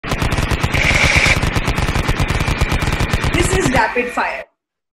rapid fire.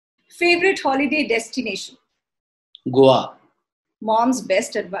 Favorite holiday destination? Goa. Mom's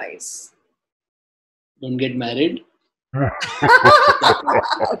best advice? Don't get married.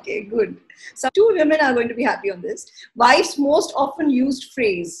 Okay, good. So 2 women are going to be happy on this. Wife's most often used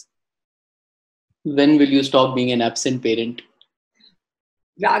phrase? When will you stop being an absent parent?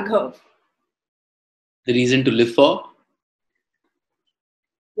 Raghav. The reason to live for?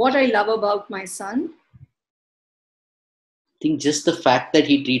 What I love about my son? I think just the fact that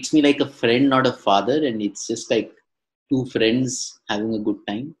he treats me like a friend, not a father, and it's just like two friends having a good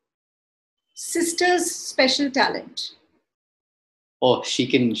time. Sister's special talent? Oh, she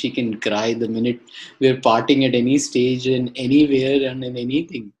can cry the minute we're parting at any stage and anywhere and in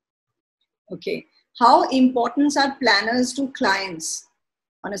anything. Okay. How important are planners to clients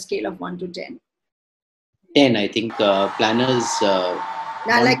on a scale of 1 to 10? 10, I think. Planners,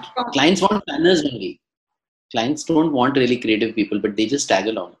 clients want planners only. Clients don't want really creative people, but they just tag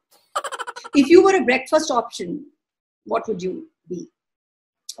along. If you were a breakfast option, what would you be?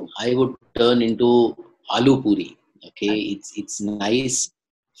 I would turn into aloo puri. Okay, it's nice,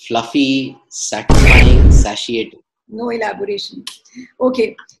 fluffy, satisfying, satiated. No elaboration.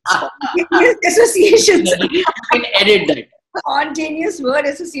 Okay. Spontaneous associations. You can edit that. Spontaneous word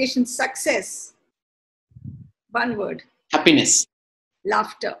association. Success. One word. Happiness.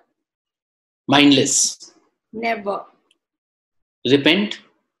 Laughter. Mindless. Never. Repent.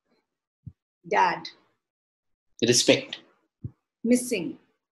 Dad. Respect. Missing.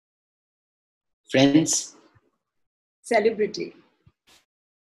 Friends. Celebrity.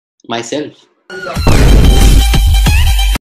 Myself.